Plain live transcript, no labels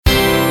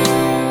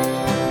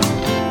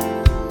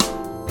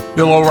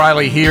Bill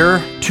O'Reilly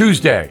here,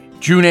 Tuesday,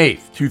 June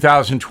 8th,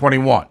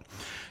 2021.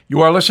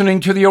 You are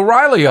listening to the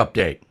O'Reilly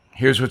Update.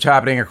 Here's what's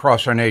happening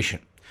across our nation.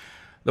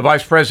 The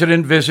Vice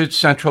President visits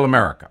Central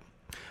America.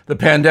 The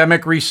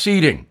pandemic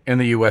receding in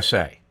the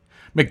USA.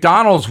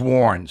 McDonald's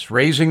warns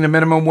raising the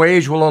minimum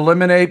wage will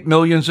eliminate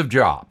millions of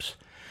jobs.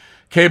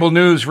 Cable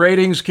news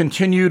ratings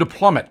continue to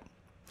plummet.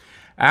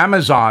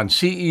 Amazon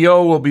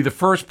CEO will be the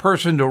first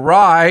person to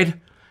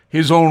ride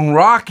his own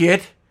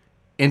rocket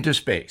into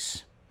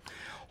space.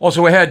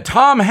 Also ahead,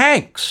 Tom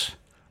Hanks,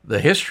 the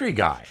history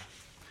guy.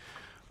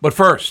 But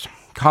first,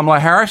 Kamala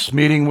Harris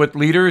meeting with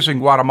leaders in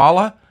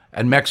Guatemala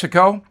and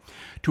Mexico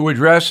to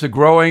address the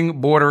growing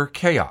border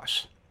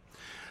chaos.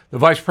 The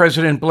vice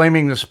president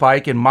blaming the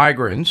spike in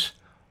migrants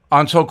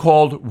on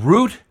so-called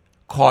root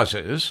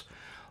causes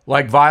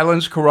like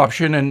violence,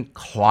 corruption, and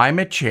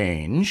climate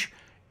change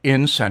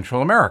in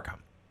Central America.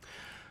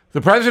 The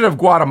president of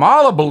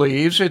Guatemala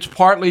believes it's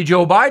partly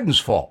Joe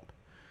Biden's fault,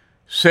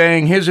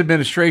 saying his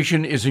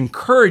administration is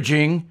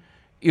encouraging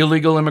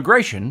illegal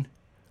immigration,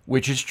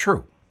 which is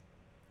true.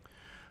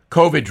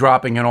 COVID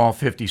dropping in all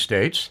 50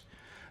 states.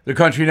 The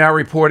country now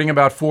reporting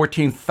about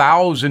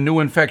 14,000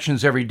 new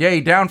infections every day,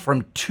 down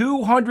from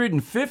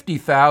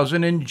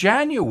 250,000 in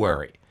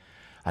January,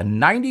 a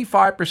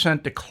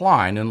 95%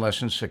 decline in less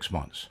than 6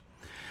 months.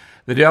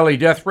 The daily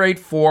death rate,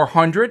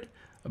 400,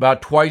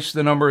 about twice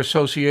the number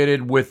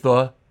associated with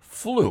the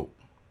flu.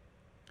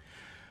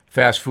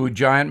 Fast food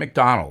giant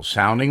McDonald's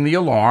sounding the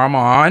alarm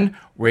on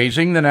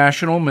raising the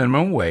national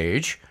minimum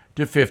wage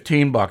to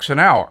 $15 an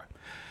hour.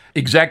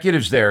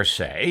 Executives there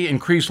say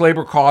increased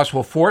labor costs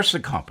will force the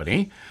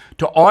company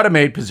to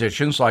automate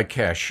positions like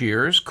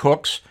cashiers,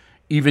 cooks,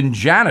 even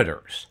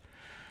janitors.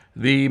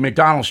 The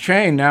McDonald's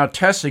chain now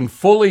testing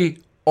fully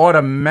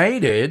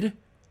automated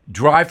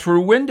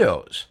drive-through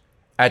windows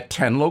at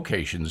 10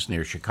 locations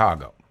near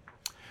Chicago.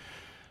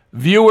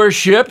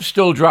 Viewership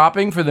still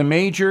dropping for the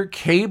major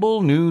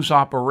cable news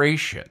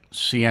operation.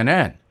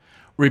 CNN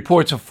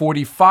reports a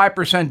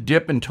 45%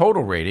 dip in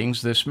total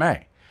ratings this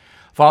May,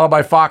 followed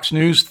by Fox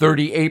News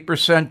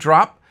 38%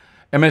 drop,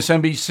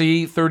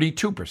 MSNBC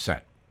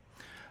 32%.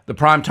 The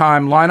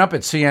primetime lineup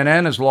at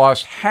CNN has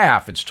lost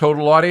half its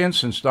total audience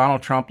since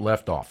Donald Trump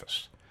left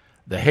office.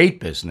 The hate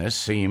business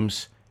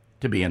seems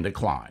to be in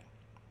decline.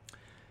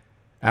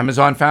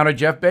 Amazon founder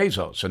Jeff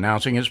Bezos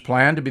announcing his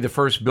plan to be the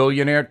first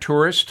billionaire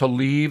tourist to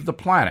leave the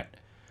planet.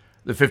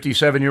 The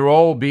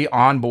 57-year-old will be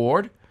on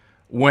board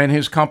when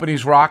his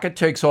company's rocket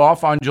takes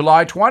off on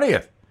July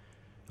 20th.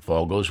 If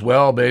all goes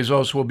well,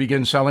 Bezos will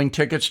begin selling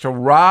tickets to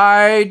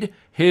ride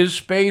his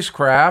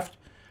spacecraft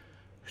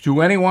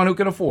to anyone who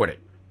can afford it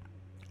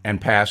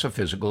and pass a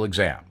physical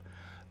exam.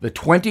 The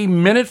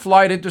 20-minute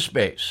flight into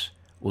space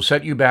will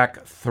set you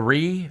back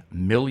 $3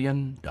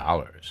 million.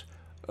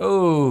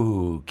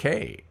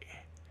 Okay.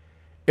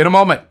 In a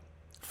moment,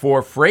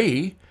 for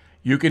free,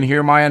 you can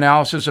hear my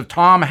analysis of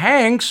Tom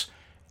Hanks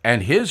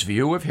and his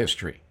view of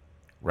history.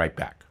 Right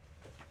back.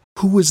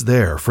 Who is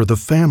there for the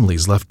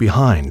families left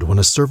behind when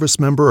a service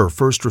member or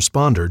first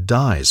responder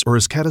dies or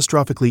is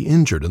catastrophically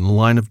injured in the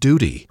line of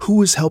duty?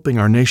 Who is helping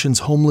our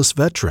nation's homeless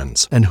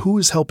veterans? And who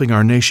is helping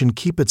our nation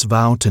keep its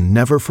vow to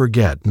never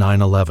forget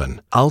 9/11?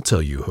 I'll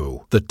tell you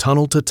who. The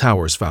Tunnel to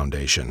Towers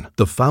Foundation.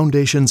 The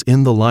foundation's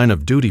In the Line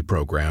of Duty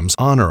programs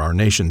honor our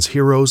nation's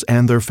heroes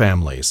and their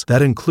families.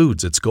 That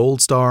includes its Gold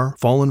Star,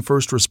 Fallen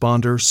First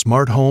Responder,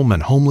 Smart Home,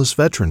 and Homeless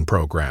Veteran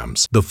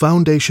programs. The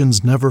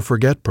foundation's Never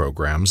Forget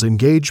programs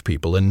engage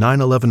people in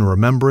 9/11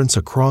 remembrance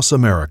across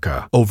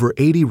America. Over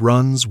 80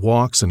 runs,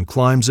 walks, and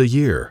climbs a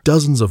year,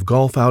 dozens of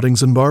golf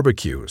outings and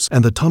barbecues,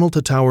 and the Tunnel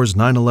to Towers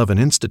 9/11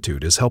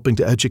 Institute is helping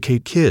to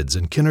educate kids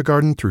in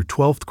kindergarten through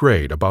 12th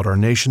grade about our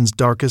nation's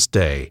darkest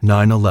day,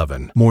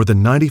 9/11. More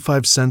than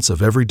 95 cents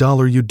of every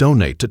dollar you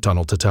donate to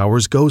Tunnel to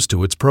Towers goes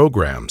to its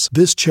programs.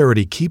 This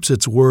charity keeps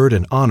its word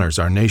and honors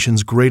our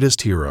nation's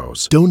greatest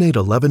heroes. Donate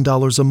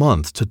 $11 a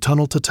month to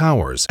Tunnel to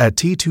Towers at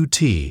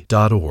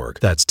T2T.org.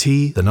 That's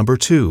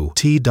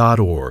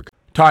T2T.org.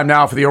 Time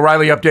now for the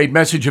O'Reilly Update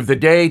message of the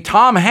day.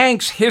 Tom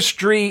Hanks,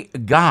 history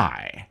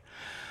guy.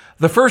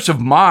 The first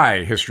of my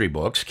history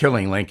books,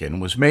 Killing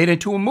Lincoln, was made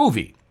into a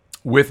movie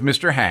with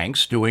Mr.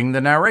 Hanks doing the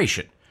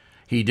narration.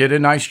 He did a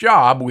nice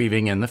job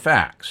weaving in the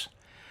facts.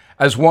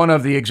 As one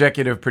of the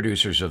executive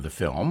producers of the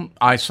film,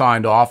 I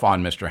signed off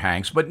on Mr.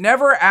 Hanks, but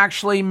never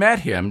actually met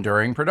him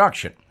during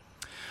production.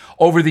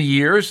 Over the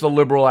years, the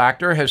liberal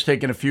actor has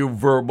taken a few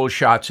verbal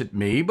shots at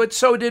me, but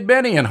so did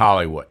many in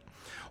Hollywood.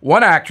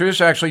 One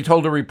actress actually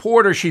told a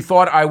reporter she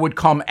thought I would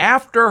come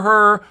after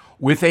her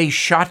with a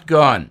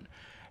shotgun.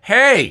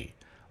 Hey,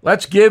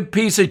 let's give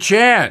peace a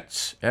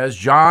chance, as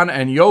John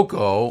and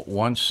Yoko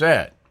once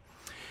said.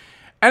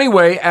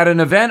 Anyway, at an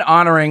event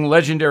honoring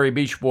legendary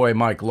Beach Boy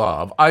Mike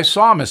Love, I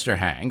saw Mr.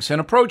 Hanks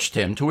and approached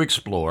him to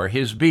explore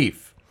his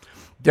beef.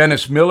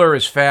 Dennis Miller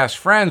is fast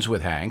friends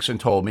with Hanks and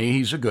told me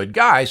he's a good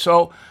guy,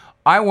 so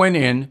I went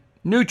in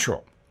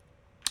neutral.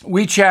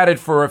 We chatted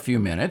for a few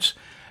minutes,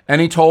 and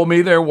he told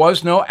me there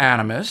was no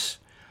animus.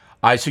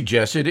 I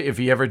suggested if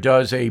he ever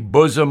does a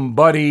Bosom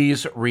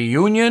Buddies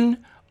reunion,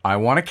 I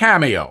want a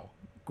cameo.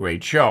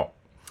 Great show.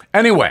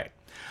 Anyway,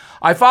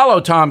 I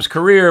followed Tom's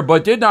career,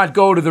 but did not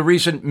go to the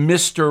recent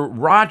Mr.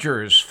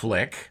 Rogers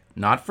flick.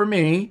 Not for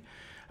me.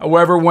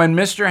 However, when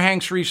Mr.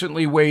 Hanks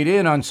recently weighed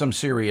in on some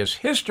serious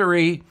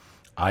history,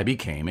 I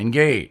became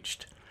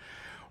engaged.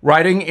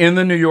 Writing in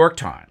the New York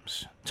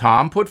Times,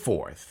 Tom put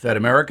forth that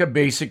America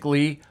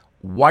basically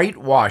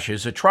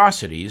whitewashes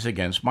atrocities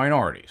against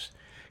minorities.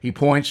 He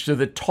points to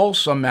the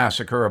Tulsa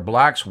massacre of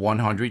blacks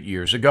 100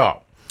 years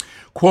ago.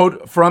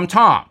 Quote from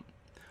Tom,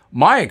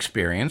 "My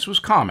experience was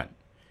common.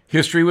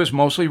 History was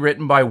mostly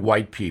written by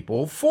white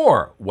people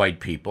for white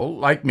people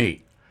like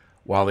me,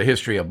 while the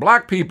history of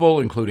black people,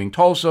 including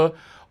Tulsa,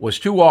 was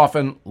too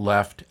often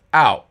left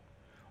out.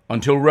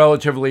 Until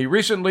relatively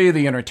recently,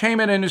 the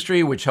entertainment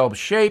industry, which helps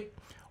shape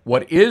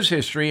what is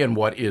history and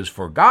what is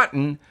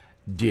forgotten,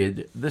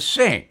 did the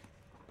same."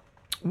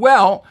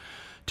 Well,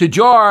 to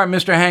jar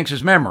Mr.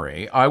 Hanks's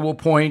memory, I will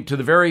point to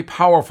the very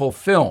powerful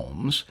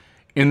films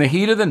In the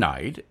Heat of the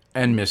Night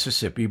and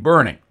Mississippi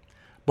Burning.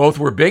 Both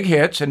were big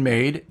hits and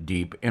made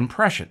deep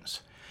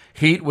impressions.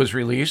 Heat was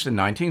released in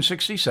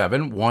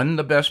 1967, won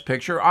the Best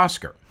Picture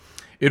Oscar.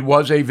 It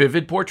was a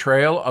vivid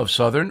portrayal of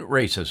Southern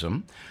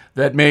racism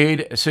that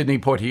made Sidney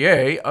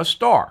Poitier a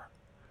star.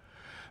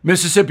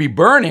 Mississippi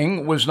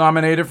Burning was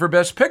nominated for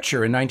Best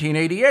Picture in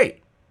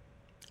 1988.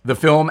 The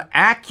film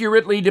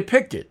accurately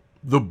depicted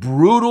the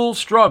brutal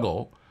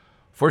struggle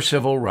for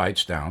civil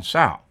rights down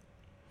south.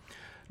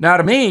 Now,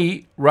 to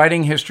me,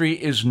 writing history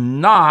is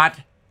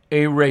not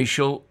a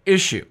racial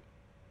issue.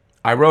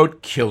 I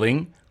wrote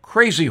Killing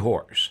Crazy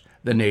Horse,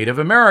 the Native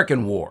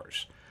American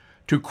Wars,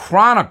 to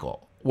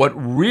chronicle what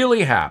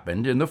really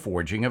happened in the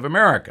forging of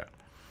America.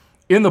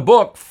 In the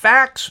book,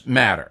 facts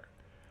matter.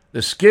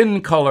 The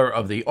skin color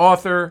of the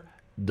author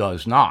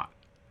does not.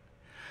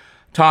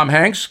 Tom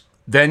Hanks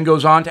then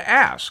goes on to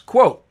ask,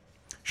 quote,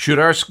 "Should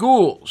our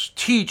schools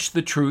teach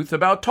the truth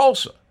about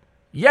Tulsa?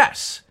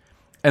 Yes,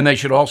 and they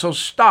should also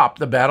stop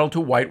the battle to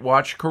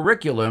whitewash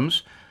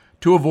curriculums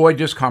to avoid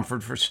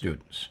discomfort for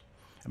students.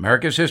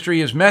 America's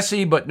history is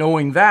messy, but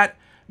knowing that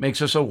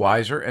makes us a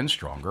wiser and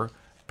stronger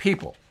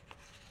people."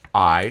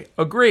 I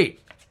agree.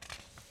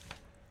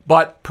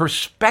 But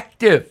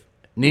perspective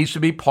needs to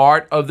be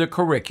part of the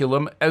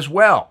curriculum as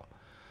well.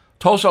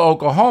 Tulsa,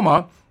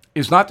 Oklahoma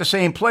is not the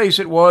same place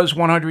it was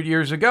 100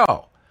 years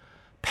ago.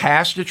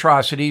 Past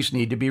atrocities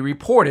need to be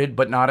reported,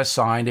 but not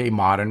assigned a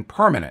modern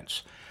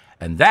permanence.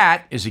 And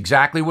that is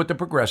exactly what the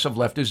progressive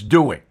left is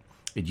doing.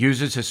 It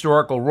uses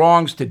historical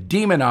wrongs to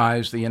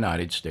demonize the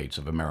United States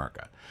of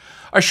America.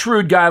 A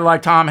shrewd guy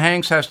like Tom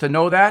Hanks has to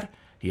know that.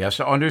 He has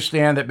to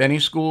understand that many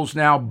schools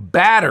now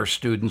batter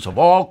students of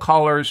all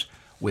colors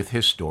with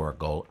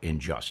historical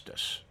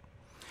injustice.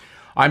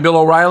 I'm Bill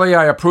O'Reilly.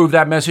 I approve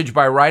that message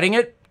by writing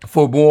it.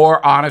 For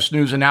more honest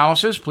news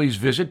analysis, please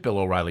visit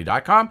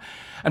BillO'Reilly.com.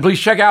 And please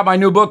check out my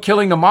new book,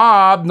 Killing the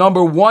Mob,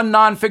 #1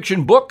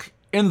 nonfiction book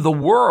in the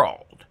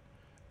world.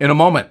 In a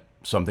moment,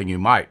 something you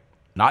might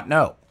not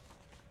know.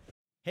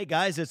 Hey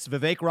guys, it's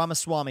Vivek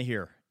Ramaswamy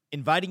here,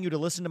 inviting you to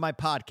listen to my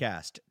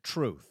podcast,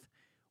 Truth.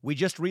 We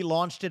just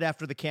relaunched it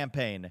after the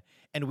campaign,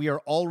 and we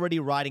are already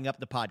riding up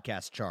the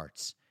podcast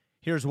charts.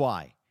 Here's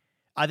why.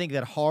 I think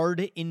that hard,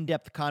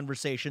 in-depth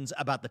conversations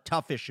about the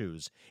tough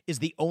issues is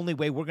the only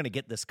way we're going to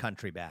get this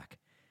country back.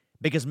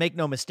 Because make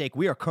no mistake,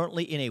 we are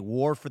currently in a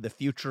war for the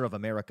future of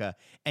America,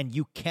 and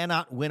you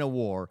cannot win a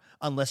war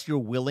unless you're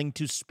willing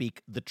to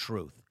speak the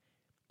truth.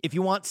 If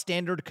you want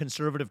standard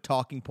conservative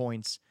talking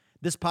points,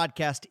 this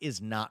podcast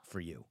is not for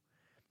you.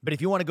 But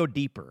if you want to go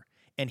deeper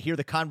and hear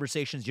the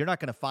conversations you're not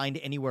going to find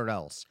anywhere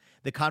else,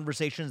 the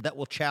conversations that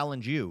will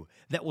challenge you,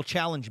 that will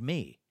challenge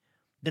me,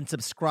 then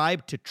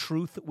subscribe to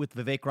Truth with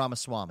Vivek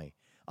Ramaswamy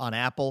on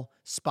Apple,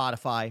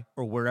 Spotify,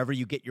 or wherever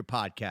you get your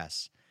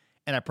podcasts.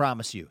 And I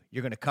promise you,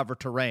 you're going to cover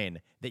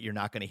terrain that you're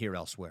not going to hear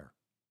elsewhere.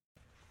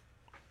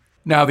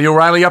 Now, the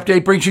O'Reilly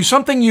Update brings you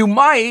something you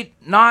might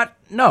not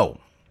know.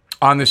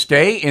 On this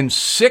day in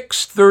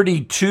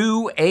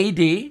 632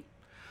 AD,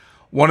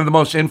 one of the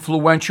most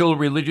influential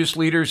religious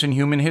leaders in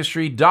human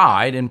history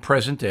died in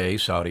present-day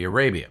Saudi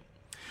Arabia.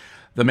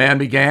 The man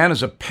began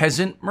as a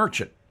peasant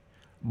merchant,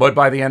 but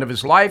by the end of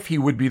his life, he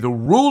would be the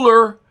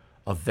ruler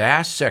of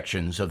vast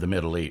sections of the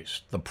Middle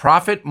East. The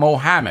Prophet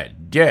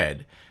Muhammad,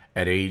 dead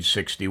at age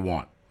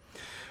 61.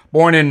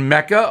 Born in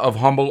Mecca of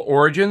humble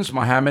origins,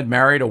 Muhammad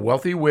married a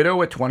wealthy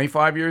widow at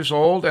 25 years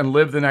old and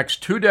lived the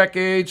next 2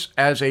 decades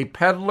as a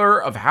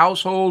peddler of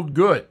household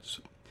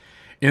goods.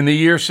 In the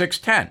year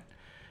 610,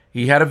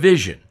 he had a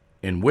vision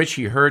in which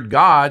he heard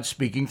God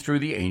speaking through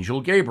the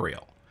angel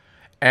Gabriel,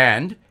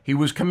 and he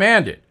was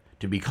commanded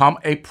to become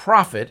a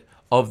prophet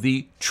of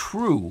the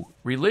true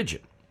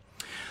religion.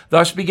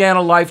 Thus began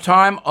a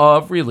lifetime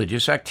of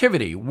religious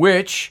activity,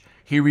 which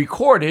he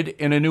recorded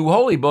in a new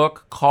holy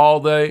book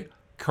called the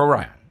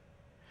Quran.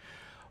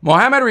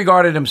 Muhammad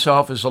regarded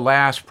himself as the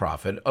last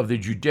prophet of the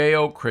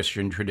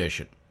Judeo-Christian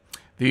tradition.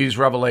 These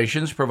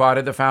revelations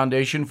provided the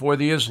foundation for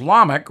the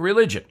Islamic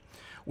religion,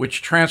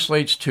 which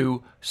translates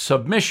to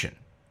submission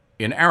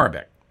in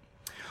Arabic.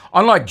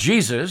 Unlike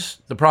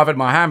Jesus, the Prophet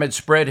Muhammad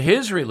spread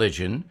his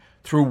religion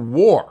through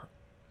war.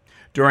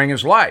 During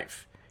his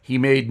life, he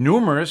made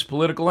numerous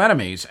political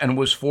enemies and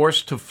was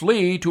forced to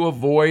flee to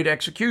avoid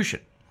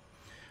execution.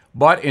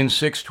 But in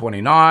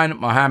 629,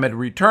 Muhammad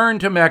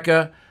returned to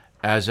Mecca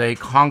as a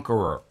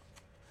conqueror.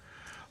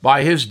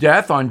 By his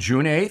death on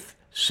June 8,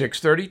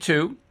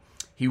 632,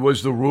 he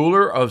was the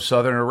ruler of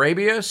southern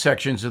Arabia,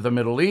 sections of the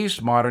Middle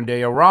East,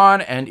 modern-day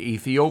Iran, and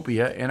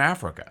Ethiopia in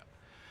Africa.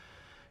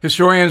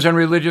 Historians and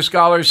religious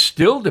scholars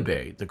still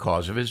debate the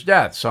cause of his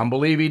death. Some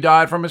believe he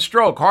died from a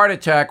stroke, heart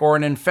attack, or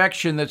an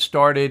infection that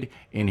started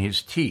in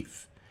his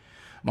teeth.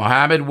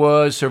 Muhammad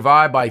was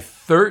survived by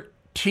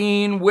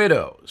 13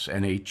 widows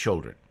and 8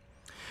 children.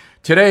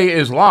 Today,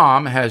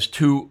 Islam has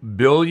 2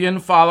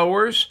 billion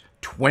followers,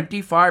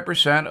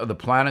 25% of the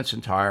planet's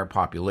entire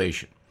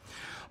population.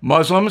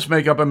 Muslims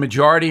make up a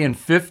majority in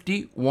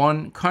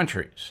 51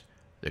 countries.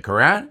 The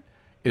Quran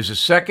is the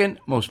second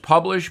most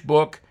published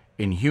book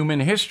in human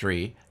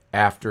history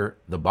after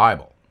the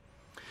Bible.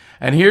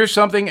 And here's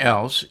something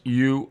else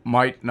you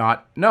might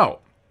not know.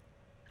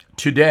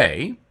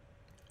 Today,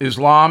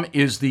 Islam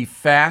is the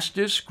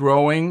fastest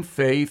growing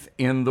faith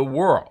in the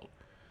world,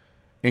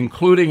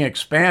 including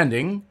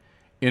expanding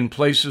in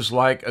places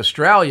like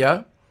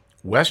Australia,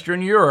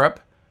 Western Europe,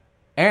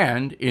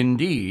 and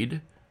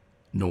indeed,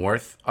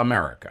 North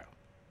America.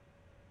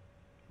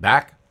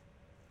 Back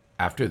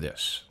after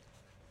this.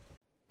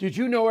 Did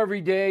you know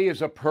every day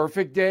is a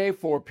perfect day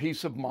for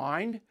peace of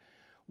mind?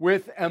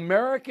 With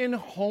American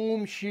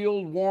Home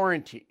Shield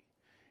Warranty,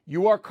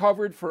 you are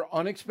covered for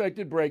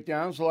unexpected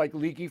breakdowns like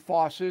leaky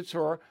faucets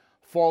or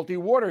faulty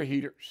water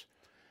heaters.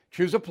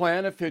 Choose a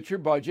plan that fits your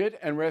budget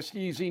and rest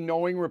easy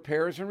knowing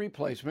repairs and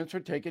replacements are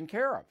taken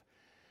care of.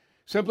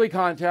 Simply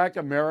contact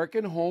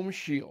American Home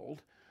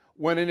Shield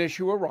when an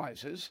issue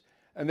arises,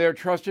 and their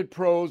trusted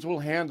pros will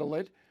handle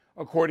it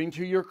according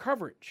to your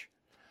coverage.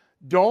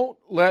 Don't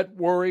let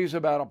worries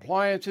about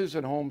appliances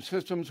and home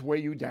systems weigh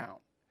you down.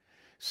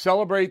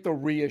 Celebrate the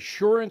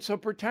reassurance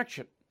of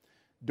protection.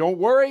 Don't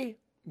worry,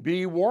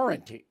 be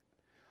warranty.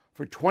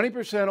 For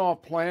 20%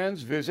 off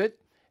plans, visit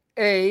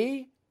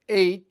ahs.com/bill.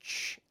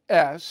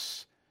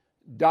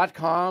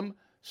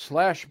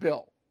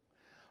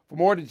 For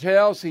more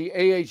details, see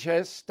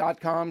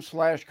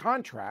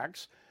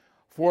ahs.com/contracts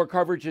for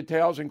coverage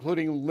details,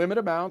 including limit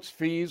amounts,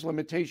 fees,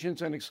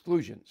 limitations, and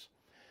exclusions.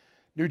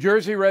 New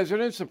Jersey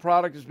residents, the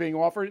product is being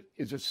offered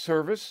is a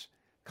service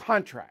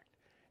contract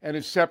and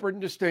is separate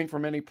and distinct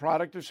from any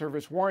product or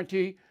service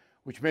warranty,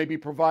 which may be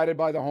provided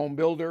by the home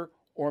builder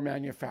or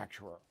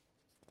manufacturer.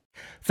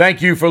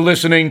 Thank you for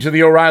listening to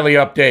the O'Reilly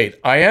Update.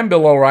 I am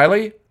Bill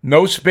O'Reilly.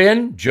 No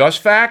spin, just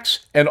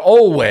facts, and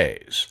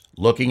always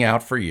looking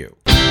out for you.